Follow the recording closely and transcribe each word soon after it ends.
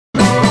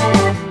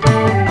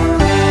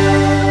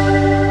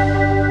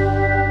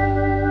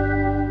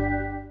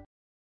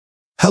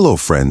Hello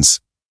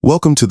friends,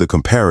 welcome to the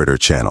Comparator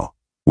channel,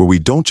 where we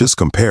don't just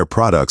compare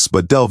products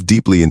but delve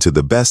deeply into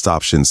the best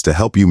options to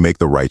help you make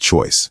the right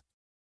choice.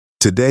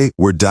 Today,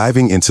 we're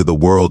diving into the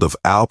world of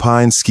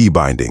alpine ski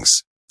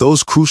bindings,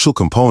 those crucial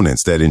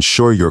components that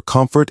ensure your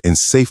comfort and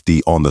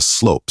safety on the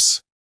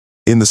slopes.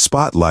 In the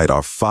spotlight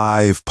are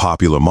 5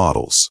 popular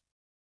models.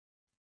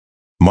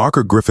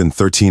 Marker Griffin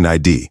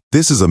 13ID.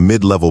 This is a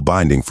mid-level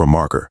binding from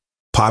Marker,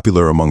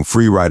 popular among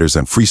freeriders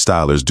and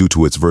freestylers due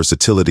to its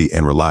versatility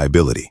and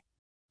reliability.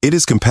 It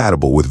is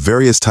compatible with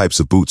various types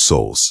of boot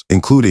soles,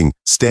 including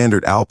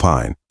standard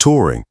alpine,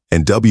 touring,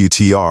 and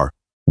WTR,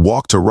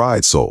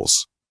 walk-to-ride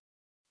soles.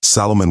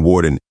 Salomon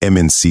Warden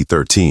MNC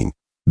 13.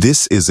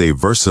 This is a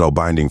versatile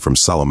binding from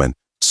Salomon,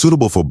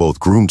 suitable for both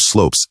groomed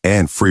slopes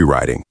and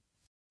freeriding.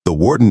 The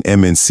Warden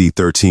MNC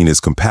 13 is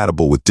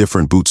compatible with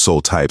different boot sole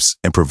types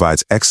and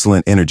provides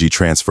excellent energy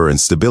transfer and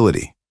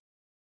stability.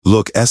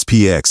 Look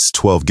SPX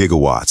 12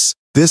 gigawatts.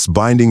 This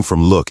binding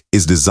from Look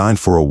is designed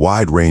for a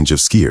wide range of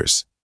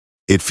skiers.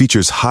 It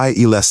features high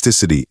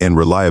elasticity and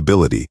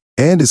reliability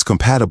and is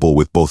compatible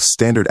with both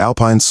standard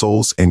alpine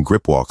soles and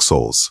GripWalk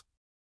soles.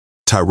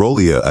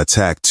 Tyrolia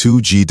Attack 2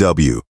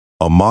 GW,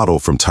 a model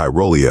from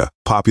Tyrolia,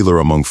 popular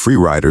among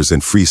freeriders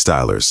and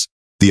freestylers.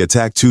 The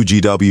Attack 2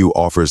 GW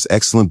offers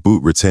excellent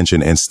boot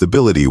retention and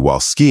stability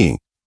while skiing.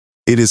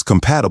 It is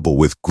compatible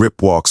with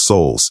GripWalk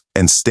soles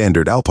and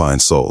standard alpine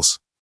soles.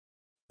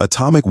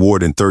 Atomic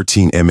Warden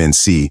 13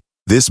 MNC.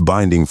 This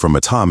binding from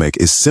Atomic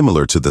is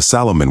similar to the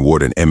Salomon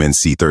Warden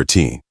MNC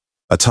 13.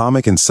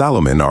 Atomic and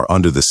Salomon are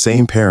under the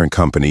same parent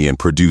company and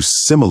produce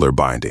similar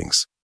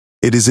bindings.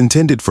 It is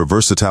intended for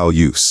versatile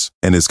use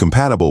and is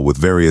compatible with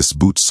various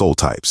boot sole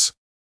types.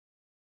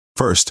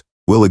 First,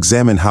 we'll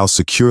examine how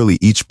securely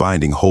each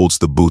binding holds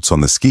the boots on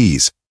the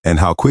skis and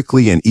how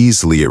quickly and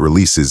easily it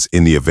releases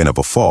in the event of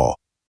a fall.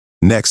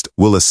 Next,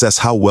 we'll assess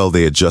how well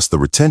they adjust the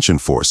retention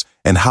force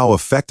and how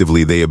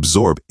effectively they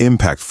absorb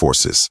impact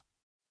forces.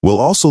 We'll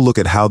also look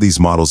at how these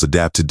models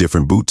adapt to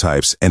different boot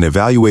types and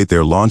evaluate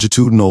their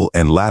longitudinal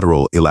and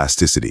lateral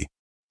elasticity.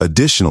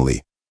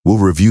 Additionally, we'll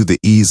review the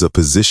ease of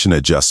position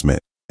adjustment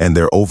and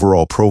their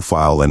overall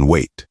profile and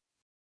weight.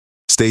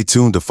 Stay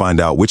tuned to find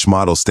out which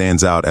model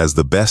stands out as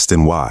the best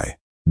and why.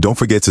 Don't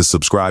forget to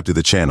subscribe to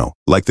the channel,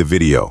 like the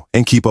video,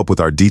 and keep up with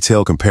our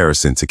detailed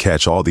comparison to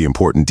catch all the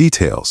important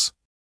details.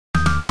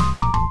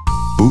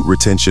 Boot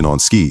retention on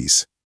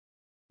skis.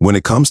 When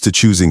it comes to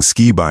choosing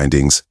ski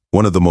bindings,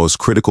 one of the most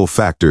critical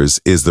factors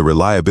is the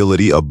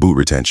reliability of boot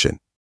retention.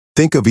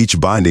 Think of each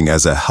binding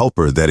as a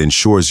helper that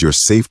ensures your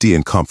safety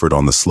and comfort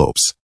on the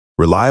slopes.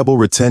 Reliable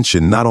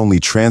retention not only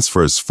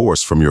transfers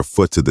force from your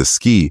foot to the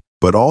ski,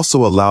 but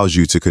also allows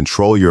you to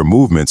control your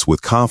movements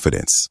with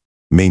confidence,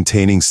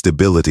 maintaining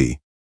stability.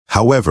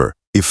 However,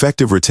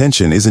 effective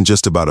retention isn't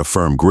just about a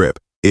firm grip.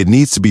 It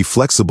needs to be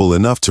flexible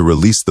enough to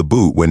release the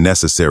boot when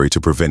necessary to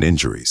prevent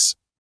injuries.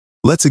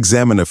 Let's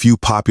examine a few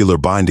popular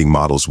binding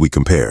models we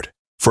compared.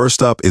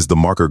 First up is the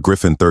Marker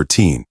Griffin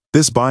 13.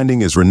 This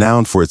binding is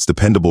renowned for its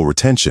dependable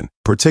retention,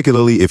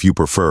 particularly if you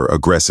prefer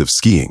aggressive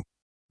skiing.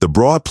 The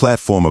broad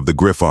platform of the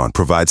Griffon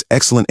provides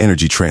excellent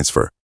energy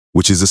transfer,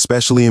 which is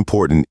especially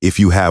important if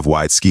you have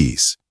wide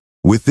skis.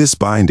 With this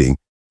binding,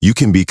 you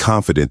can be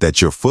confident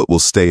that your foot will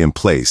stay in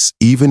place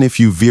even if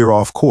you veer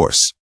off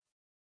course.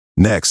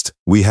 Next,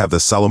 we have the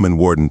Salomon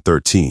Warden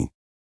 13.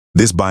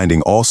 This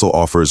binding also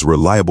offers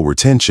reliable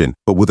retention,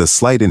 but with a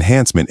slight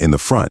enhancement in the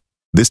front.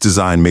 This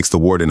design makes the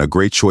Warden a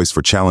great choice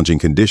for challenging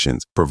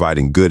conditions,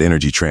 providing good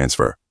energy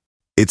transfer.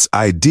 It's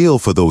ideal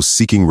for those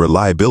seeking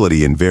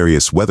reliability in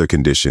various weather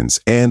conditions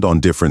and on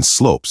different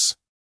slopes.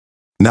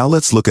 Now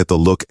let's look at the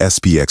Look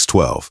SPX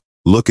 12.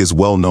 Look is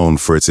well known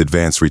for its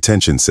advanced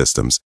retention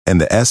systems,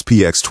 and the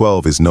SPX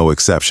 12 is no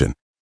exception.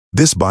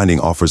 This binding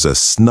offers a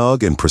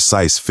snug and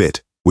precise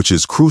fit, which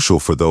is crucial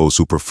for those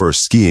who prefer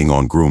skiing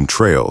on groomed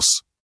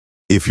trails.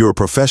 If you're a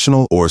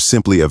professional or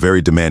simply a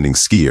very demanding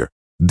skier,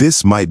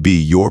 this might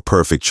be your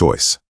perfect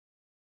choice.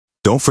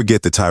 Don't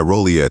forget the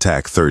Tyrolia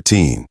Attack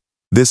 13.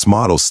 This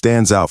model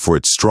stands out for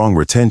its strong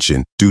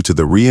retention due to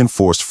the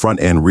reinforced front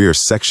and rear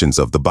sections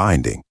of the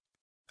binding.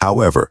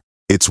 However,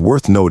 it's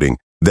worth noting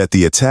that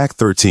the Attack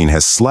 13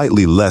 has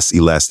slightly less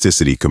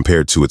elasticity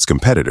compared to its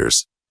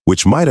competitors,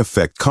 which might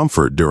affect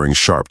comfort during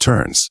sharp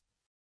turns.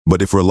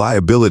 But if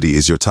reliability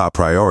is your top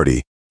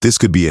priority, this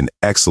could be an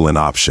excellent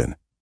option.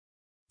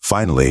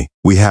 Finally,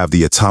 we have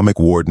the Atomic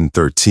Warden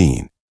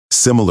 13.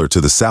 Similar to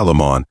the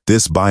Salomon,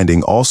 this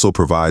binding also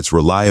provides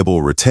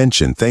reliable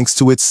retention thanks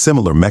to its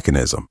similar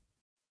mechanism.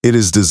 It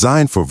is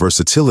designed for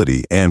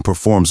versatility and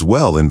performs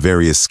well in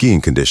various skiing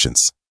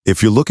conditions.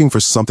 If you're looking for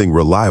something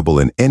reliable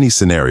in any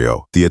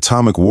scenario, the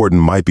Atomic Warden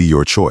might be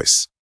your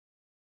choice.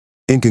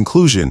 In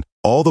conclusion,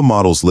 all the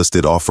models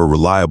listed offer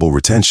reliable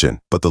retention,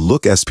 but the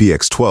Look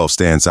SPX 12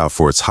 stands out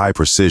for its high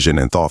precision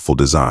and thoughtful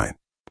design.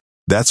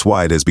 That's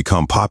why it has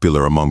become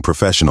popular among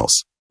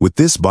professionals. With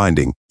this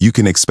binding, you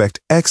can expect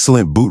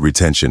excellent boot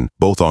retention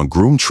both on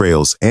groomed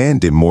trails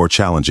and in more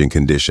challenging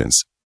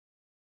conditions.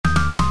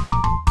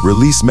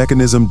 Release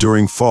mechanism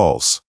during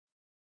falls.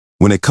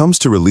 When it comes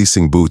to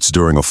releasing boots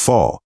during a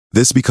fall,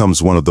 This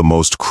becomes one of the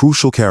most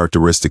crucial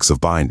characteristics of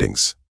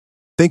bindings.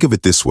 Think of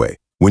it this way.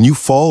 When you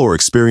fall or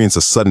experience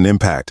a sudden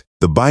impact,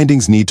 the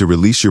bindings need to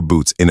release your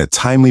boots in a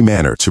timely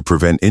manner to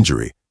prevent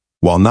injury,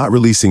 while not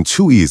releasing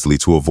too easily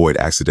to avoid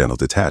accidental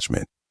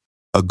detachment.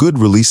 A good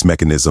release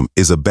mechanism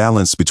is a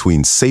balance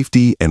between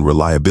safety and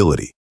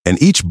reliability,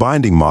 and each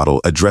binding model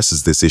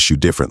addresses this issue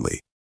differently.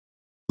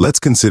 Let's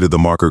consider the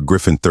marker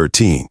Griffin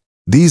 13.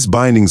 These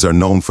bindings are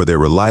known for their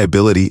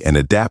reliability and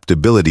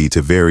adaptability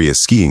to various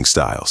skiing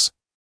styles.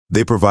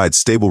 They provide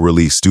stable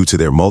release due to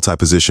their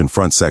multi-position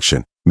front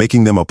section,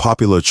 making them a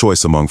popular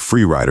choice among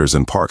freeriders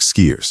and park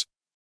skiers.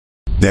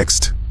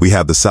 Next, we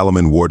have the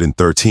Salomon Warden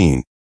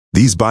 13.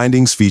 These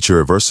bindings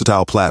feature a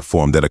versatile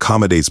platform that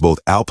accommodates both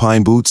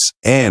alpine boots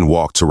and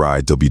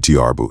walk-to-ride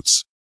WTR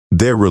boots.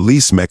 Their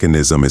release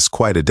mechanism is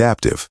quite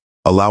adaptive,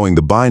 allowing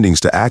the bindings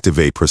to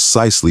activate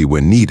precisely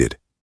when needed.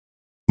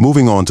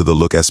 Moving on to the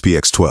Look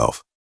SPX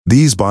 12.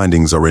 These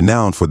bindings are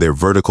renowned for their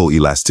vertical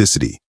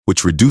elasticity,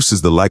 which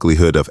reduces the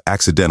likelihood of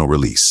accidental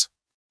release.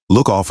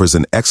 Look offers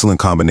an excellent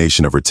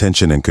combination of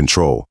retention and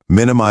control,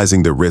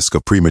 minimizing the risk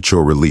of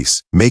premature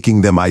release,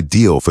 making them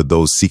ideal for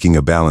those seeking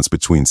a balance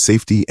between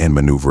safety and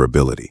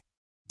maneuverability.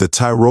 The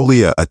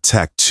Tyrolia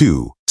Attack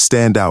 2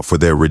 stand out for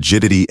their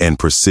rigidity and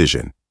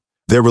precision.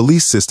 Their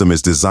release system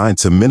is designed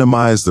to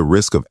minimize the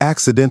risk of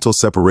accidental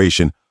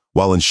separation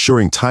while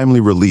ensuring timely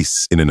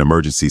release in an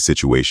emergency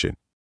situation.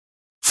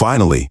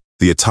 Finally,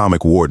 the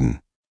Atomic Warden.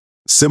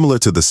 Similar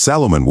to the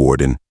Salomon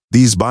Warden,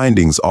 these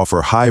bindings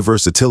offer high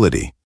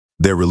versatility.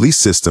 Their release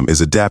system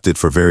is adapted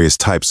for various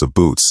types of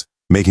boots,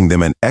 making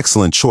them an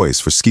excellent choice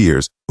for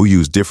skiers who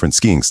use different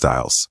skiing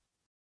styles.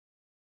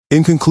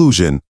 In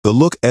conclusion, the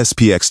Look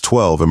SPX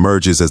 12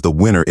 emerges as the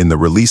winner in the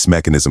release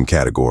mechanism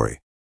category.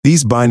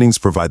 These bindings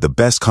provide the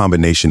best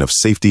combination of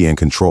safety and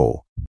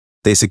control.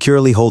 They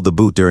securely hold the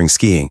boot during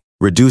skiing,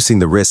 reducing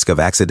the risk of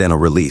accidental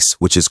release,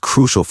 which is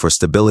crucial for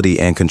stability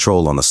and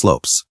control on the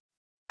slopes.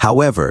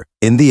 However,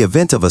 in the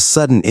event of a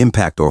sudden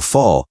impact or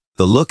fall,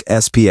 the Look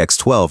SPX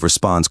 12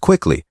 responds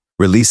quickly,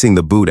 releasing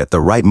the boot at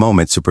the right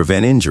moment to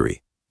prevent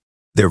injury.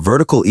 Their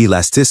vertical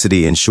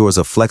elasticity ensures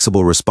a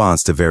flexible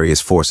response to various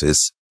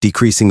forces,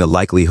 decreasing the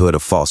likelihood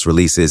of false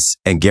releases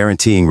and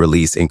guaranteeing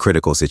release in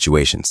critical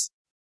situations.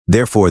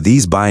 Therefore,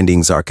 these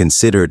bindings are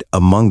considered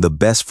among the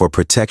best for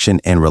protection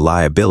and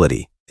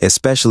reliability,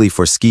 especially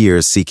for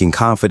skiers seeking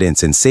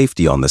confidence and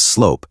safety on the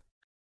slope.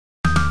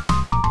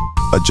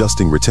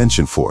 Adjusting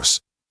retention force.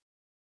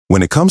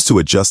 When it comes to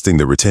adjusting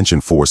the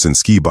retention force in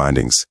ski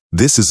bindings,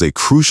 this is a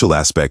crucial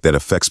aspect that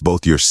affects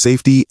both your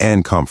safety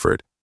and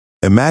comfort.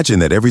 Imagine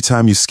that every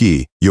time you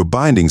ski, your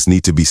bindings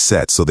need to be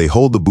set so they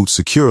hold the boot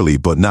securely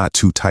but not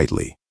too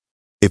tightly.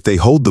 If they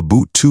hold the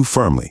boot too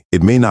firmly,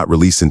 it may not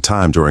release in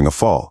time during a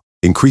fall,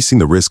 increasing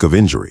the risk of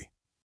injury.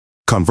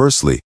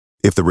 Conversely,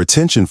 if the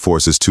retention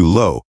force is too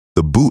low,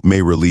 the boot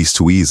may release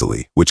too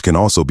easily, which can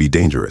also be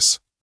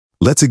dangerous.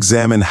 Let's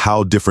examine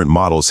how different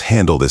models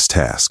handle this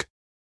task.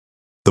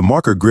 The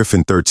marker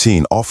Griffin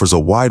 13 offers a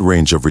wide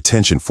range of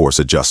retention force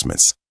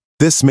adjustments.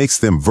 This makes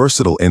them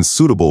versatile and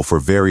suitable for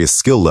various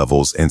skill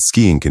levels and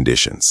skiing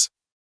conditions.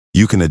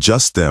 You can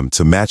adjust them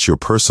to match your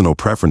personal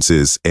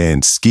preferences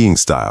and skiing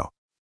style.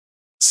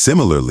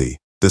 Similarly,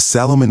 the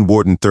Salomon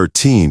Warden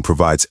 13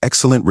 provides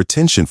excellent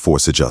retention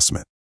force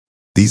adjustment.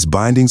 These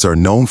bindings are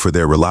known for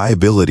their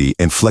reliability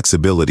and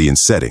flexibility in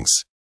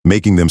settings,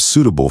 making them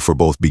suitable for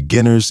both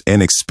beginners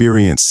and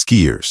experienced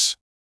skiers.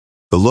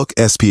 The Look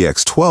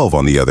SPX 12,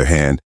 on the other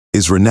hand,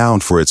 is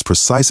renowned for its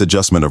precise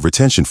adjustment of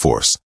retention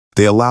force.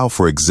 They allow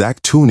for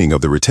exact tuning of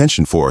the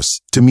retention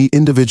force to meet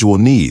individual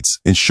needs,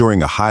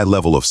 ensuring a high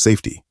level of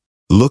safety.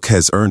 Look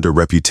has earned a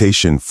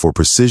reputation for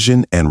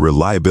precision and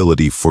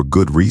reliability for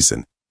good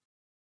reason.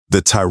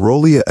 The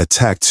Tyrolia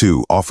Attack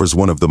 2 offers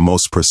one of the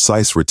most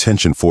precise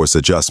retention force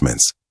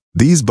adjustments.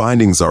 These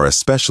bindings are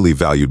especially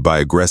valued by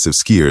aggressive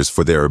skiers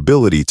for their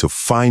ability to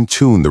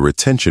fine-tune the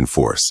retention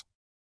force,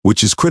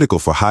 which is critical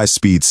for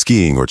high-speed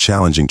skiing or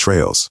challenging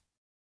trails.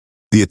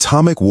 The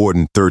Atomic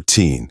Warden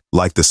 13,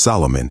 like the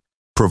Salomon,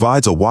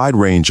 provides a wide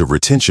range of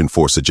retention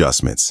force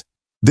adjustments.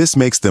 This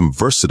makes them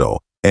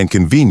versatile and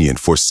convenient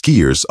for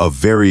skiers of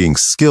varying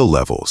skill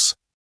levels.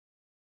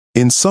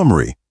 In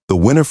summary, the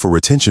winner for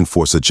retention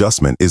force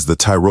adjustment is the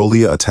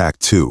Tyrolia Attack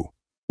 2.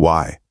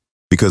 Why?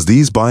 Because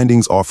these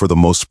bindings offer the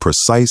most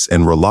precise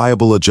and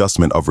reliable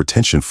adjustment of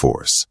retention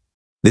force.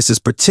 This is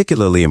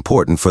particularly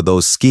important for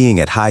those skiing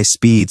at high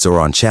speeds or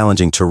on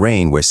challenging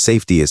terrain where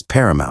safety is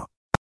paramount.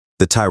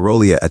 The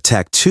Tyrolia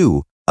Attack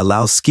 2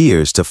 allows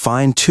skiers to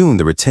fine-tune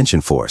the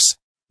retention force,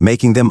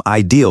 making them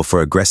ideal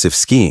for aggressive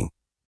skiing.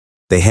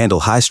 They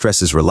handle high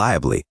stresses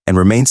reliably and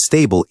remain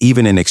stable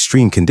even in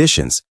extreme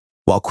conditions,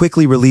 while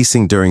quickly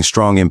releasing during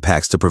strong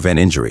impacts to prevent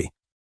injury.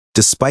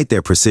 Despite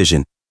their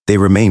precision, they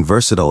remain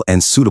versatile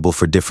and suitable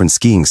for different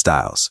skiing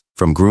styles,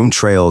 from groomed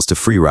trails to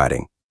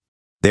freeriding.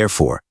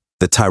 Therefore,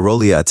 the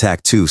Tyrolia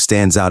Attack 2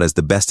 stands out as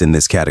the best in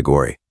this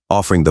category,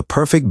 offering the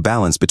perfect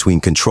balance between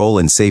control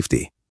and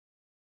safety.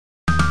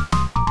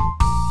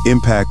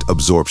 Impact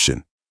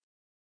absorption.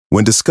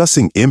 When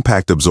discussing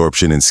impact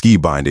absorption in ski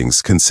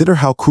bindings, consider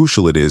how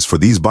crucial it is for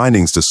these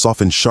bindings to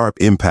soften sharp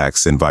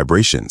impacts and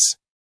vibrations.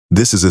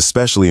 This is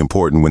especially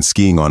important when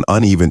skiing on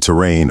uneven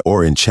terrain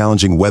or in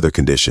challenging weather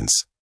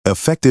conditions.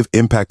 Effective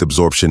impact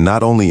absorption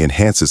not only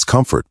enhances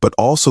comfort but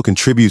also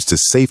contributes to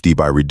safety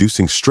by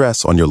reducing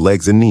stress on your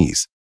legs and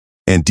knees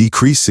and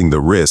decreasing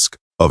the risk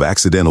of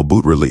accidental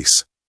boot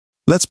release.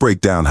 Let's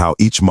break down how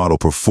each model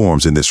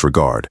performs in this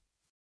regard.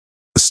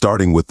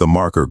 Starting with the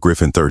Marker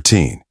Griffin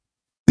 13.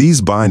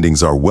 These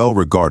bindings are well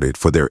regarded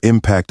for their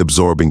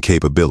impact-absorbing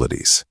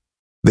capabilities.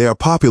 They are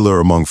popular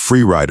among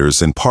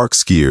freeriders and park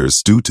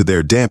skiers due to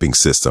their damping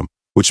system,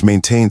 which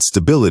maintains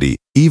stability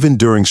even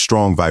during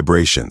strong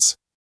vibrations.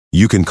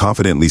 You can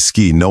confidently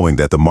ski knowing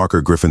that the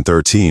Marker Griffin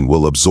 13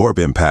 will absorb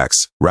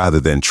impacts rather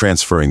than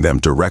transferring them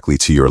directly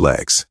to your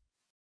legs.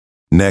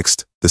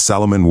 Next, the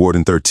Salomon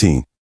Warden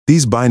 13.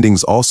 These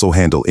bindings also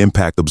handle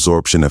impact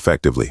absorption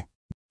effectively.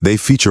 They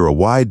feature a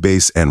wide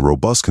base and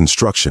robust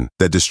construction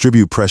that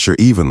distribute pressure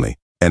evenly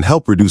and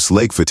help reduce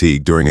leg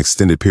fatigue during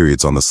extended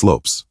periods on the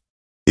slopes.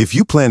 If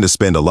you plan to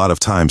spend a lot of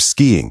time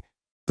skiing,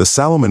 the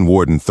Salomon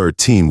Warden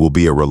 13 will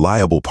be a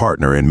reliable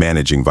partner in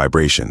managing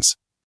vibrations.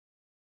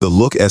 The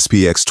Look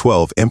SPX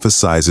 12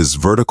 emphasizes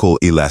vertical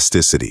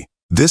elasticity.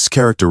 This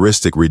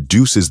characteristic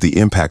reduces the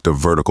impact of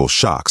vertical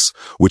shocks,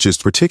 which is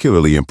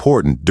particularly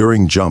important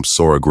during jumps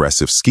or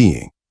aggressive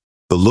skiing.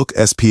 The Look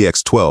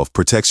SPX 12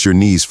 protects your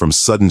knees from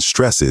sudden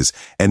stresses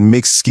and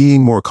makes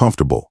skiing more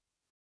comfortable.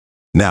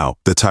 Now,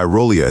 the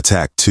Tyrolia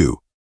Attack 2.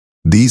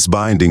 These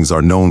bindings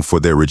are known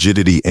for their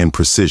rigidity and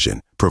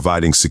precision,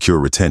 providing secure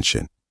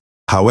retention.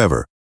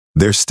 However,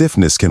 their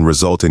stiffness can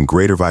result in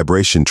greater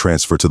vibration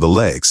transfer to the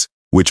legs,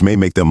 which may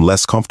make them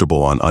less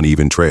comfortable on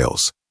uneven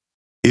trails.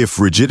 If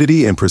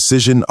rigidity and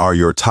precision are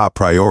your top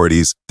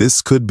priorities,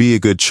 this could be a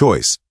good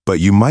choice,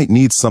 but you might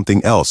need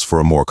something else for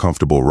a more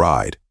comfortable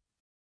ride.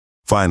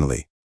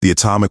 Finally, the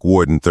Atomic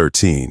Warden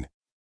 13.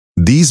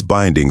 These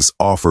bindings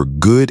offer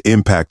good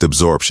impact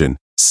absorption,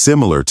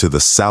 similar to the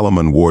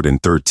Salomon Warden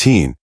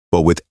 13,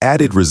 but with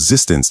added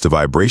resistance to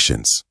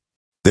vibrations.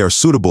 They are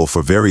suitable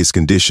for various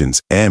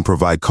conditions and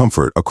provide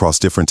comfort across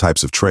different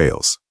types of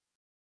trails.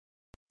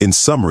 In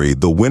summary,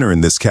 the winner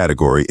in this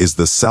category is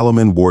the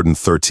Salomon Warden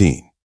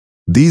 13.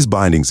 These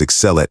bindings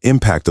excel at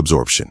impact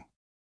absorption.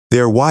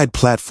 Their wide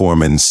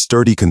platform and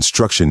sturdy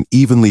construction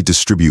evenly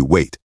distribute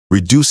weight,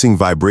 reducing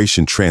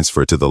vibration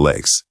transfer to the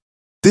legs.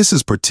 This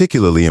is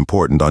particularly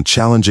important on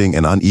challenging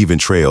and uneven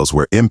trails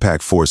where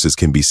impact forces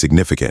can be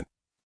significant.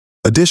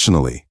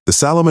 Additionally, the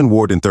Salomon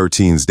Warden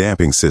 13's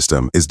damping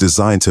system is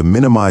designed to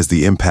minimize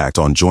the impact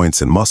on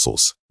joints and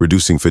muscles,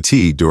 reducing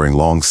fatigue during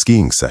long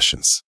skiing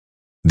sessions.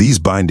 These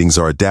bindings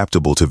are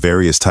adaptable to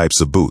various types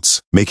of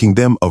boots, making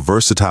them a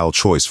versatile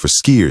choice for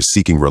skiers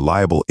seeking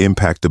reliable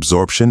impact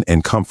absorption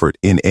and comfort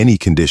in any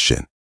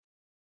condition.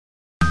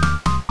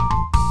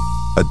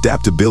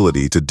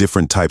 Adaptability to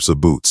different types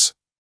of boots.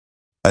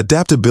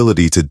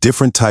 Adaptability to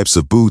different types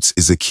of boots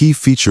is a key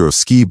feature of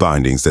ski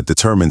bindings that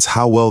determines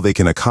how well they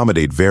can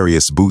accommodate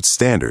various boot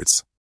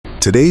standards.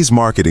 Today's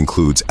market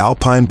includes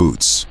alpine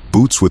boots,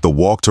 boots with a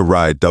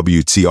walk-to-ride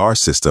WTR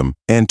system,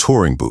 and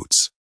touring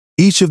boots.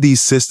 Each of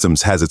these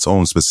systems has its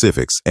own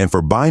specifics, and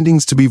for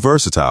bindings to be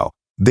versatile,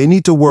 they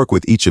need to work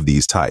with each of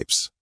these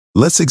types.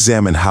 Let's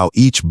examine how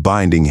each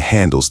binding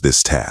handles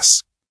this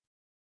task.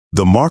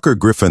 The Marker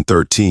Griffin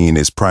 13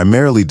 is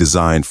primarily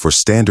designed for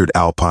standard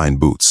alpine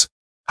boots.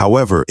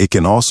 However, it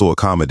can also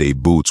accommodate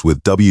boots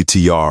with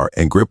WTR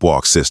and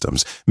GripWalk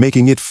systems,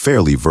 making it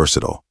fairly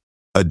versatile.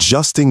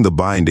 Adjusting the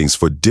bindings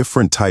for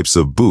different types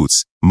of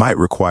boots might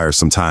require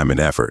some time and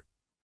effort.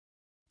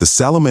 The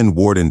Salomon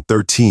Warden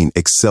 13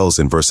 excels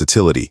in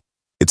versatility.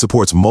 It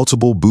supports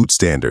multiple boot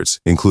standards,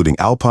 including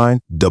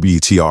alpine,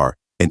 WTR,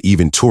 and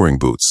even touring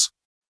boots.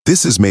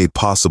 This is made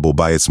possible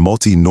by its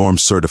multi-norm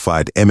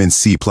certified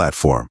MNC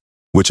platform,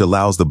 which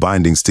allows the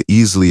bindings to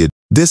easily adjust.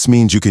 This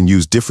means you can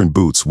use different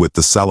boots with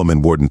the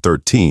Salomon Warden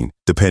 13,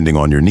 depending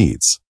on your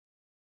needs.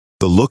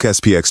 The Look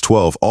SPX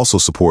 12 also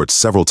supports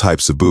several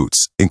types of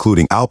boots,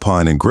 including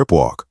alpine and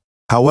GripWalk.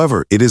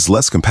 However, it is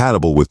less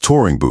compatible with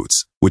touring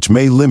boots, which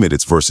may limit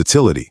its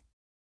versatility.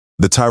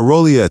 The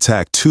Tyrolia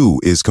Attack 2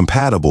 is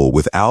compatible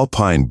with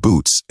alpine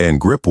boots and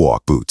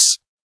GripWalk boots.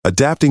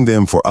 Adapting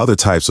them for other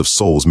types of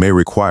soles may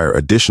require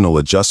additional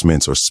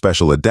adjustments or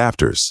special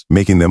adapters,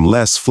 making them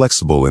less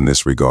flexible in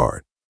this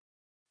regard.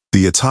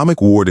 The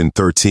Atomic Warden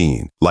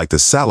 13, like the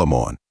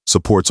Salomon,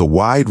 supports a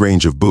wide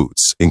range of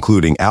boots,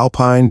 including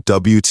alpine,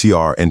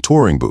 WTR, and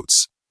touring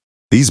boots.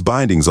 These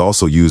bindings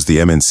also use the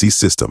MNC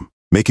system,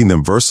 making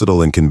them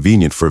versatile and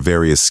convenient for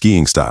various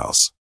skiing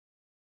styles.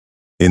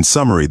 In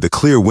summary, the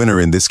clear winner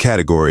in this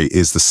category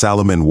is the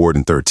Salomon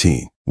Warden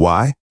 13.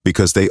 Why?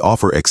 Because they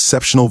offer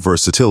exceptional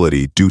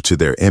versatility due to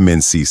their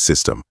MNC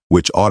system,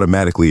 which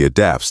automatically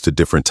adapts to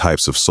different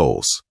types of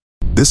soles.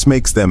 This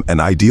makes them an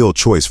ideal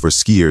choice for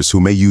skiers who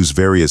may use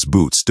various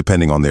boots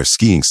depending on their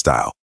skiing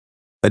style.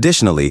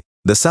 Additionally,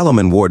 the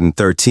Salomon Warden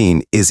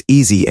 13 is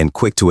easy and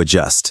quick to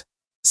adjust,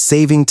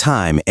 saving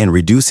time and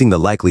reducing the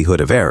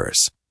likelihood of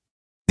errors.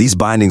 These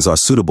bindings are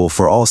suitable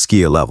for all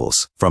skier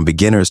levels, from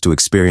beginners to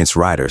experienced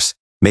riders,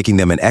 making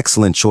them an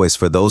excellent choice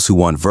for those who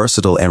want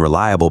versatile and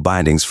reliable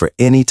bindings for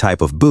any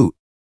type of boot.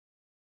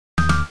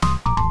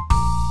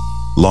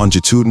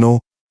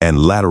 Longitudinal and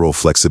lateral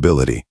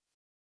flexibility.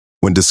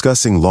 When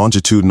discussing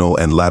longitudinal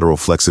and lateral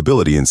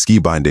flexibility in ski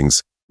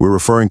bindings, we're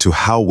referring to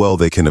how well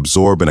they can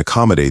absorb and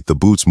accommodate the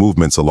boot's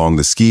movements along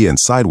the ski and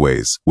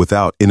sideways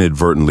without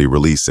inadvertently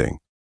releasing.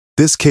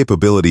 This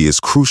capability is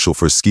crucial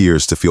for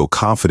skiers to feel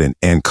confident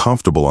and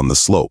comfortable on the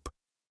slope,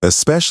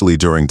 especially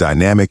during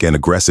dynamic and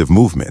aggressive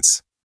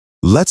movements.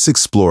 Let's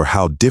explore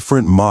how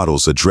different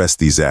models address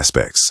these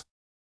aspects.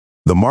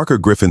 The Marker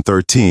Griffin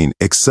 13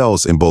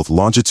 excels in both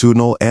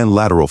longitudinal and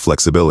lateral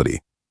flexibility.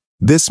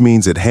 This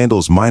means it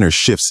handles minor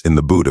shifts in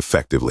the boot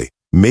effectively,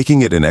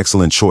 making it an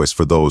excellent choice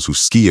for those who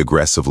ski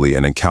aggressively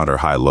and encounter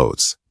high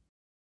loads.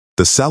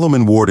 The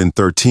Salomon Warden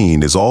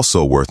 13 is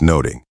also worth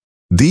noting.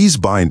 These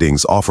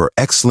bindings offer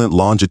excellent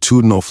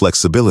longitudinal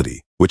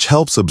flexibility, which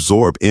helps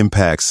absorb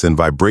impacts and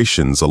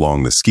vibrations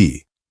along the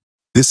ski.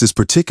 This is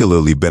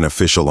particularly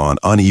beneficial on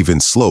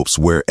uneven slopes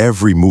where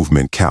every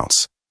movement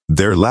counts.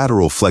 Their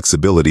lateral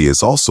flexibility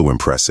is also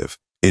impressive,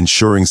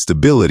 ensuring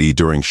stability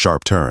during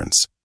sharp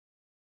turns.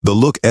 The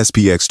Look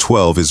SPX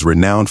 12 is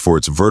renowned for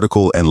its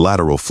vertical and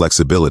lateral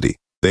flexibility.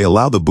 They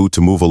allow the boot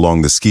to move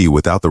along the ski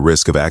without the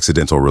risk of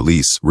accidental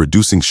release,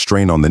 reducing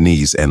strain on the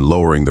knees and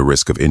lowering the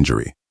risk of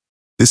injury.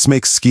 This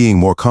makes skiing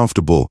more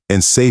comfortable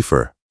and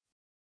safer.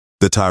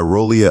 The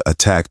Tyrolia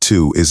Attack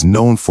 2 is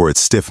known for its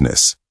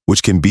stiffness,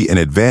 which can be an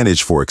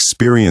advantage for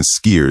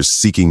experienced skiers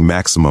seeking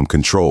maximum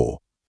control.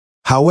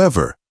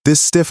 However,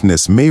 this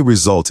stiffness may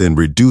result in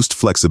reduced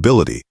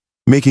flexibility,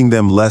 making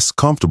them less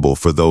comfortable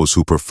for those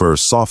who prefer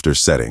softer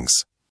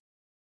settings.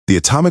 The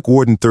Atomic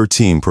Warden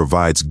 13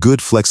 provides good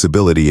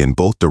flexibility in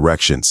both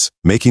directions,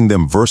 making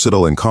them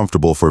versatile and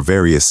comfortable for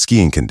various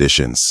skiing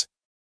conditions.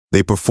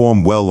 They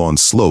perform well on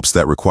slopes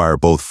that require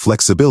both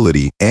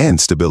flexibility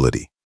and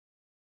stability.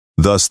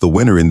 Thus, the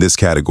winner in this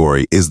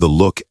category is the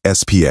Look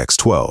SPX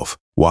 12.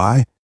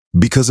 Why?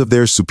 Because of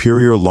their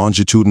superior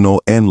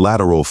longitudinal and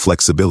lateral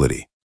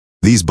flexibility.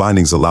 These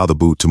bindings allow the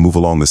boot to move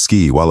along the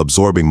ski while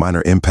absorbing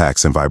minor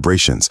impacts and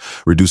vibrations,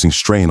 reducing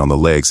strain on the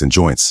legs and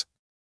joints.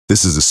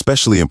 This is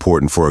especially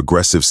important for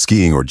aggressive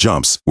skiing or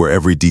jumps where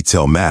every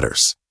detail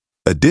matters.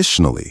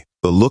 Additionally,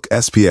 the Look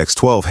SPX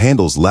 12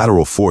 handles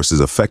lateral forces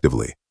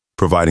effectively,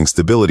 providing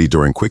stability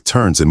during quick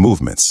turns and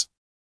movements.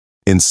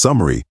 In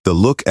summary, the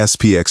Look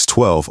SPX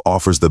 12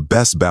 offers the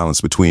best balance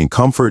between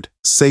comfort,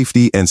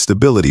 safety, and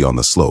stability on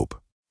the slope.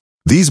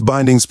 These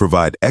bindings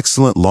provide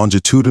excellent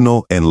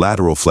longitudinal and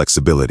lateral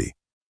flexibility,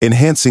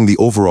 enhancing the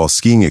overall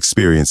skiing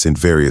experience in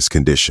various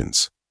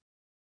conditions.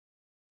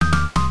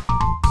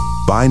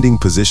 Binding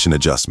position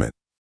adjustment.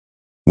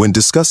 When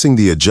discussing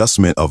the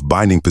adjustment of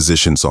binding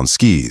positions on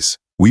skis,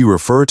 we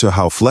refer to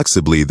how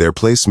flexibly their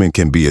placement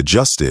can be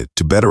adjusted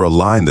to better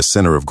align the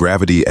center of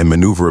gravity and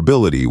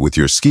maneuverability with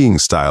your skiing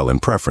style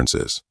and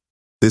preferences.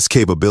 This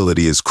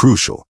capability is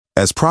crucial,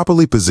 as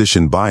properly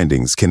positioned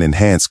bindings can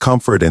enhance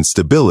comfort and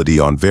stability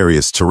on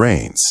various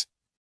terrains.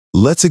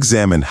 Let's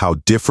examine how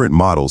different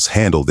models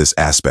handle this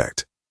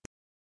aspect.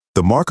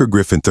 The Marker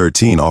Griffin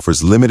 13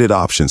 offers limited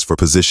options for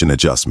position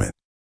adjustment.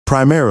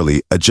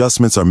 Primarily,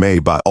 adjustments are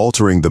made by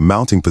altering the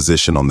mounting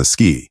position on the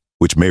ski,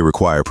 which may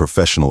require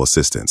professional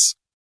assistance.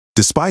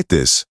 Despite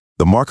this,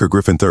 the Marker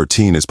Griffin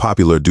 13 is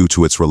popular due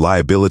to its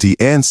reliability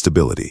and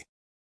stability.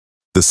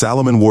 The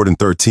Salomon Warden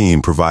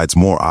 13 provides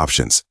more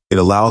options. It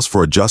allows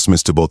for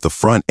adjustments to both the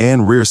front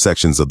and rear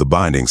sections of the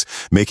bindings,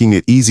 making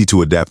it easy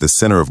to adapt the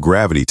center of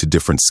gravity to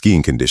different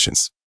skiing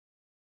conditions.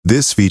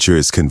 This feature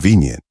is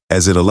convenient,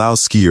 as it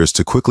allows skiers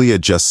to quickly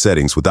adjust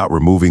settings without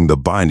removing the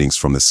bindings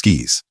from the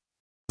skis.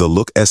 The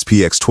Look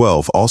SPX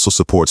 12 also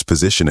supports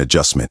position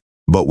adjustment,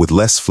 but with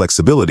less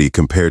flexibility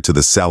compared to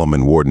the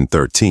Salomon Warden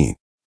 13.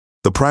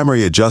 The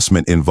primary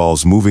adjustment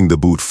involves moving the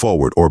boot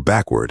forward or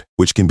backward,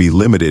 which can be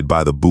limited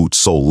by the boot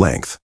sole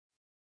length.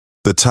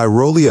 The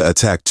Tyrolia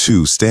Attack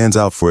 2 stands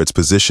out for its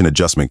position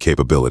adjustment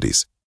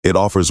capabilities. It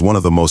offers one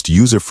of the most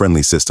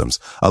user-friendly systems,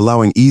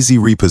 allowing easy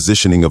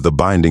repositioning of the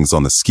bindings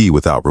on the ski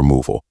without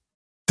removal.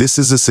 This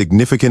is a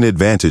significant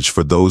advantage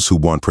for those who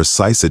want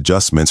precise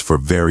adjustments for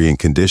varying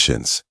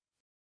conditions.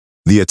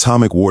 The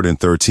Atomic Warden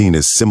 13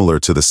 is similar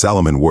to the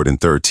Salomon Warden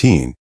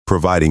 13,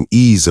 providing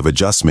ease of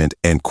adjustment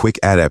and quick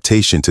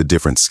adaptation to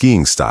different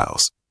skiing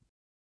styles.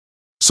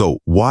 So,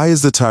 why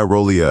is the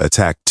Tyrolia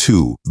Attack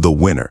 2 the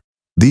winner?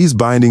 These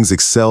bindings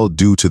excel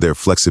due to their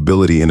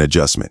flexibility and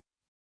adjustment.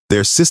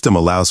 Their system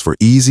allows for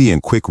easy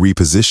and quick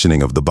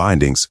repositioning of the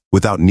bindings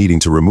without needing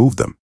to remove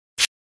them.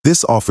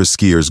 This offers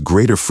skiers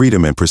greater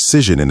freedom and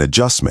precision in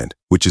adjustment,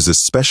 which is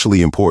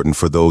especially important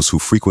for those who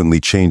frequently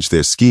change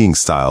their skiing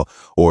style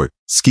or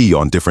ski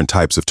on different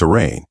types of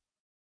terrain.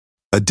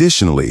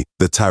 Additionally,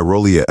 the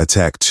Tyrolia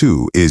Attack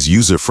 2 is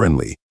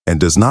user-friendly and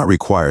does not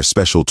require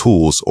special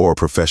tools or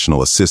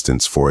professional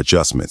assistance for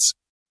adjustments.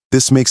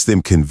 This makes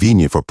them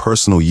convenient for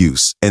personal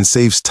use and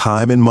saves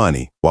time and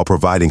money while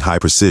providing high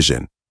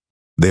precision.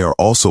 They are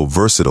also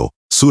versatile,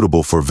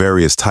 suitable for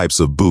various types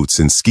of boots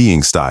and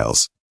skiing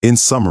styles. In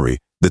summary,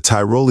 the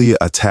Tyrolia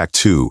Attack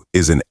 2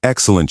 is an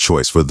excellent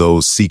choice for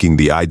those seeking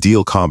the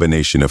ideal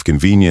combination of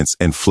convenience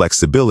and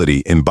flexibility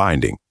in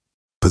binding.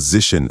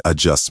 Position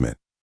adjustment.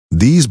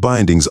 These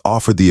bindings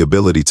offer the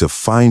ability to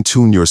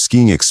fine-tune your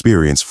skiing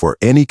experience for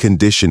any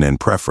condition and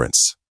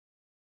preference.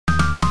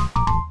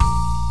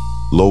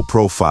 Low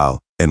profile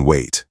and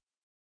weight.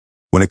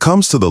 When it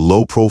comes to the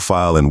low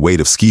profile and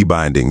weight of ski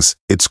bindings,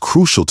 it's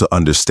crucial to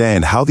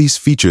understand how these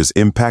features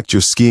impact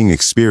your skiing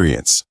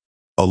experience.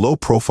 A low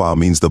profile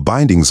means the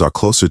bindings are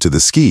closer to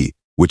the ski,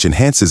 which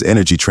enhances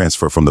energy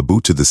transfer from the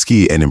boot to the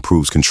ski and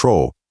improves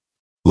control.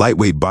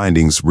 Lightweight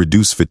bindings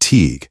reduce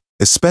fatigue,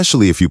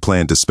 especially if you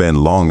plan to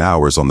spend long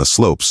hours on the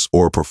slopes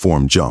or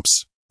perform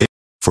jumps.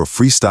 For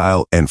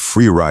freestyle and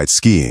freeride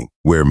skiing,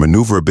 where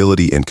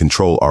maneuverability and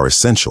control are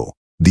essential,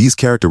 these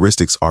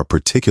characteristics are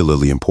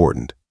particularly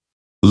important.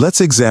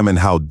 Let's examine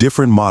how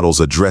different models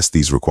address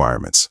these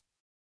requirements.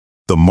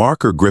 The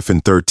Marker Griffin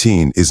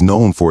 13 is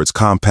known for its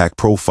compact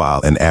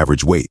profile and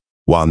average weight.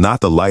 While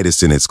not the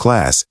lightest in its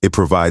class, it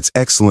provides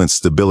excellent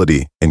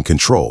stability and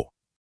control.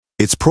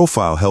 Its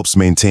profile helps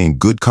maintain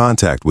good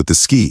contact with the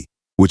ski,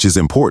 which is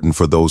important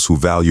for those who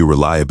value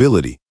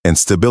reliability and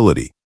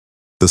stability.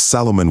 The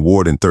Salomon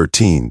Warden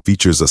 13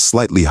 features a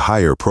slightly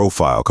higher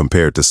profile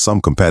compared to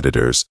some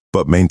competitors,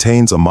 but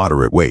maintains a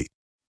moderate weight.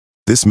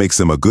 This makes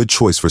them a good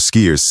choice for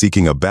skiers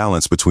seeking a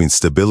balance between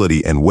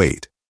stability and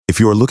weight. If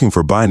you are looking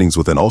for bindings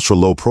with an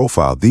ultra-low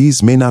profile,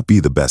 these may not be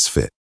the best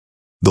fit.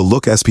 The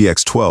Look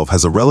SPX 12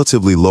 has a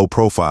relatively low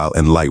profile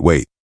and light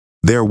weight.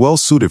 They are well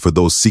suited for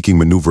those seeking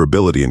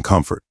maneuverability and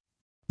comfort.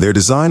 Their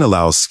design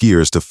allows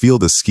skiers to feel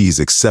the skis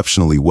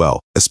exceptionally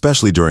well,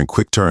 especially during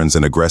quick turns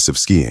and aggressive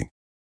skiing.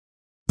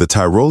 The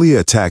Tyrolia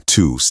Attack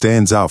 2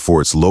 stands out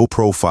for its low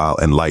profile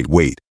and light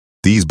weight.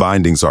 These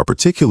bindings are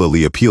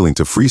particularly appealing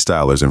to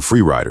freestylers and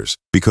freeriders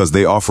because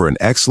they offer an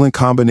excellent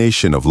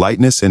combination of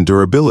lightness and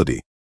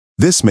durability.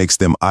 This makes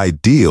them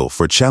ideal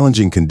for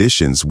challenging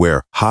conditions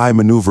where high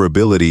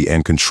maneuverability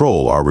and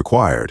control are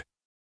required.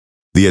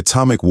 The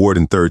Atomic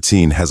Warden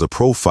 13 has a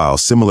profile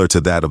similar to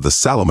that of the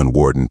Salomon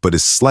Warden but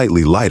is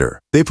slightly lighter.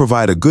 They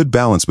provide a good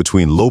balance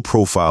between low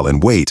profile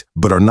and weight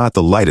but are not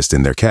the lightest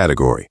in their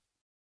category.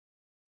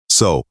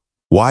 So,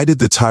 why did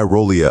the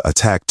Tyrolia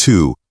Attack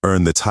 2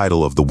 earn the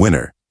title of the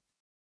winner?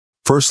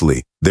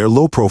 Firstly, their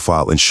low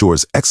profile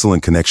ensures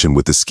excellent connection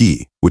with the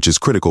ski, which is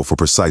critical for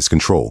precise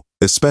control,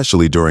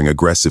 especially during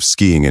aggressive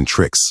skiing and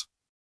tricks.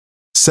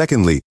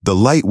 Secondly, the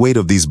light weight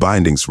of these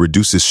bindings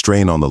reduces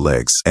strain on the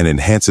legs and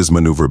enhances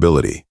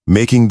maneuverability,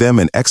 making them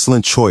an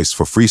excellent choice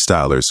for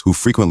freestylers who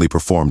frequently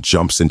perform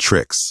jumps and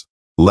tricks.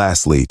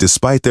 Lastly,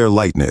 despite their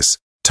lightness,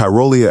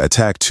 Tyrolia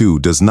Attack 2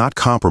 does not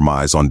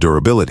compromise on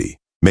durability,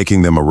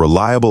 making them a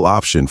reliable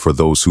option for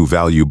those who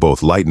value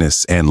both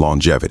lightness and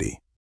longevity.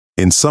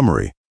 In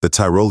summary, the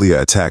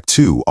Tyrolia Attack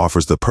 2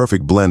 offers the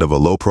perfect blend of a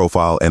low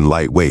profile and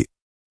light weight,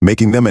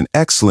 making them an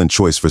excellent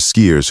choice for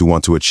skiers who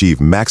want to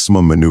achieve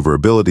maximum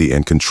maneuverability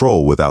and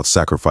control without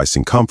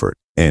sacrificing comfort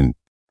and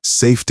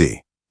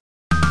safety.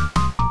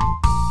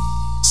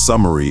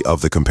 Summary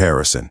of the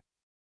comparison.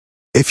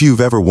 If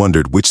you've ever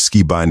wondered which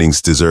ski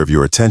bindings deserve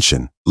your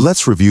attention,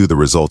 let's review the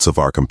results of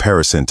our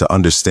comparison to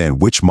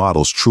understand which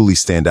models truly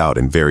stand out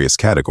in various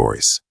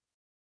categories.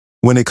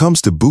 When it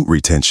comes to boot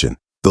retention,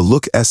 the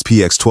Look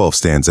SPX 12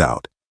 stands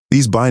out.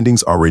 These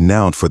bindings are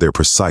renowned for their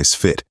precise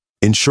fit,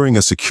 ensuring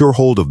a secure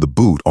hold of the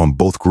boot on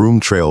both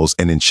groomed trails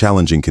and in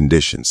challenging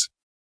conditions.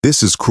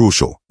 This is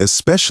crucial,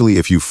 especially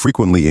if you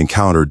frequently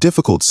encounter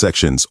difficult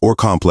sections or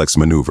complex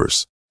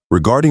maneuvers.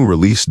 Regarding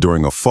release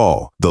during a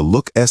fall, the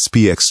Look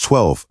SPX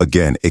 12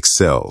 again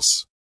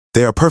excels.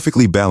 They are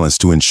perfectly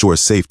balanced to ensure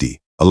safety,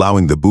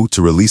 allowing the boot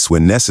to release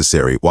when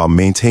necessary while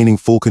maintaining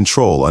full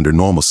control under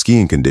normal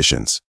skiing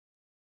conditions.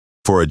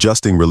 For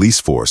adjusting release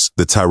force,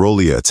 the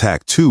Tyrolia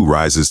Attack 2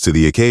 rises to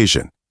the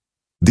occasion.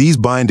 These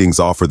bindings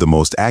offer the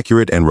most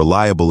accurate and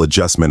reliable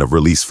adjustment of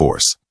release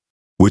force,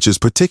 which is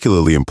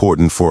particularly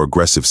important for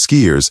aggressive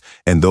skiers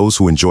and those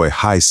who enjoy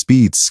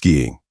high-speed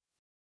skiing.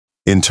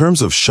 In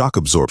terms of shock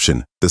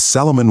absorption, the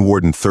Salomon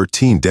Warden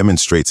 13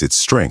 demonstrates its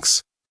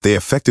strengths. They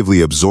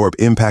effectively absorb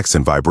impacts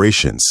and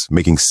vibrations,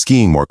 making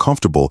skiing more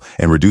comfortable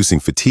and reducing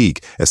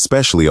fatigue,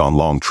 especially on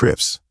long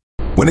trips.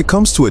 When it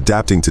comes to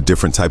adapting to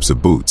different types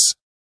of boots,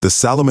 the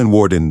Salomon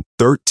Warden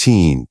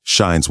 13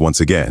 shines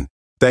once again,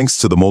 thanks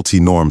to the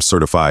multi-norm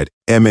certified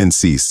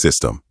MNC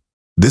system.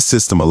 This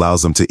system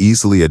allows them to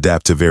easily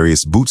adapt to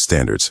various boot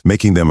standards,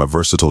 making them a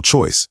versatile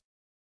choice.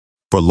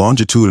 For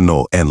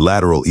longitudinal and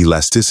lateral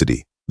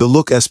elasticity, the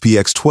Look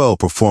SPX 12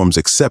 performs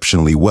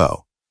exceptionally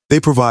well. They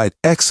provide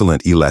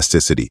excellent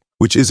elasticity,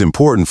 which is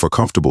important for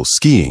comfortable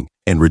skiing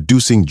and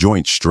reducing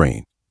joint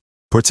strain,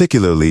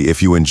 particularly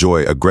if you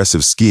enjoy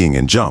aggressive skiing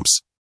and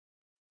jumps.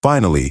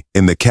 Finally,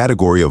 in the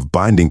category of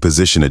binding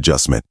position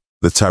adjustment,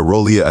 the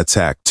Tyrolia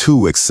Attack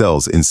 2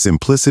 excels in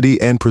simplicity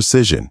and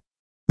precision.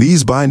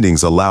 These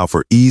bindings allow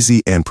for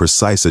easy and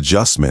precise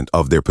adjustment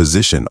of their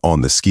position on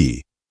the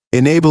ski,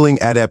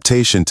 enabling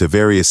adaptation to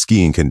various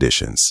skiing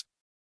conditions.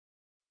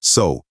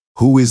 So,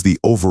 Who is the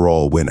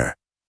overall winner?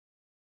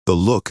 The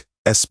Look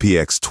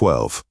SPX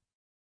 12.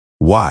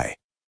 Why?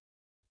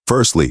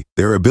 Firstly,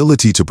 their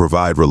ability to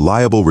provide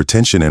reliable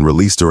retention and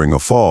release during a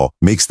fall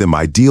makes them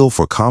ideal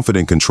for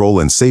confident control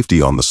and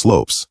safety on the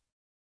slopes.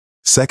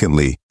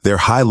 Secondly, their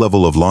high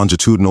level of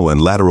longitudinal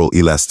and lateral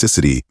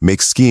elasticity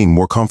makes skiing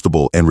more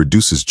comfortable and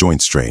reduces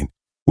joint strain,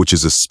 which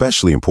is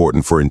especially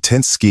important for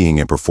intense skiing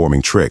and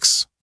performing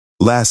tricks.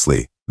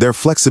 Lastly, their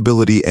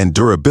flexibility and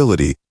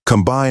durability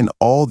combine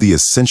all the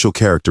essential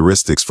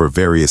characteristics for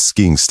various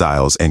skiing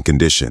styles and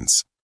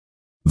conditions.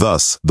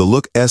 Thus, the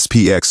Look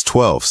SPX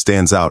 12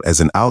 stands out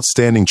as an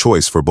outstanding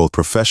choice for both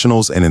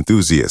professionals and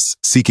enthusiasts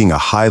seeking a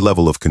high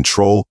level of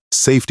control,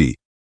 safety.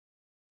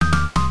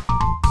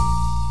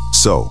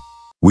 So,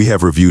 we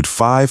have reviewed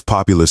 5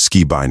 popular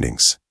ski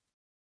bindings: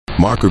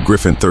 Marker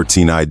Griffin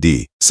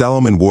 13ID,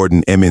 Salomon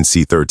Warden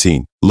MNC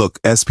 13,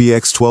 Look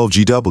SPX 12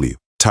 GW,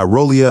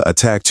 Tyrolia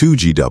Attack 2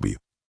 GW,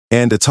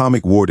 and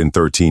Atomic Warden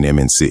 13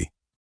 MNC.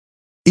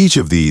 Each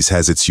of these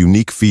has its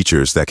unique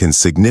features that can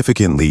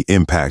significantly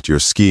impact your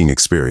skiing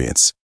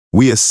experience.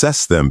 We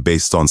assess them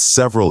based on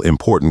several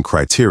important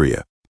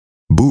criteria: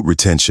 boot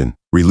retention,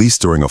 release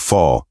during a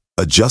fall,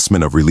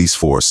 adjustment of release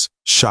force,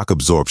 shock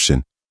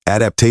absorption,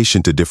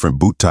 adaptation to different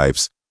boot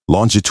types,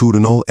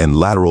 longitudinal and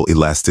lateral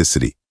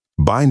elasticity,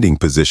 binding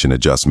position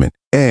adjustment,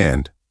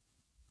 and,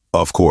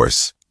 of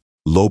course,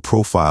 low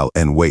profile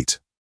and weight.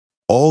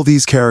 All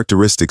these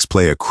characteristics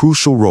play a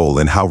crucial role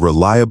in how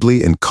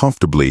reliably and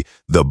comfortably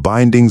the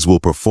bindings will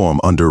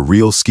perform under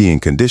real skiing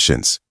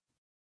conditions.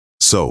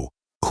 So,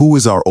 who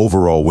is our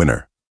overall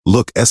winner?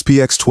 Look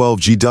SPX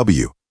 12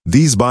 GW.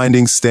 These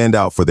bindings stand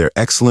out for their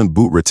excellent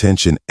boot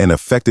retention and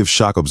effective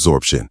shock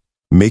absorption,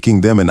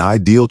 making them an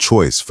ideal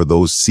choice for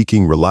those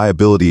seeking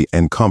reliability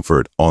and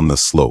comfort on the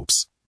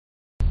slopes.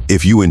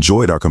 If you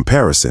enjoyed our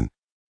comparison,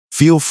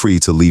 feel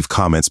free to leave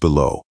comments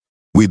below.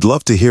 We'd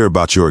love to hear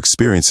about your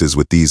experiences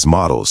with these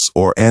models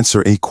or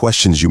answer any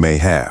questions you may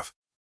have.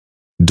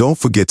 Don't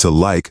forget to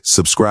like,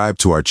 subscribe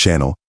to our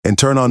channel, and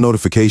turn on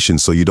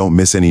notifications so you don't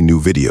miss any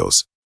new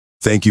videos.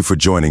 Thank you for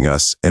joining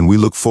us, and we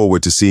look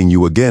forward to seeing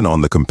you again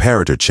on the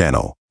Comparator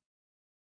channel.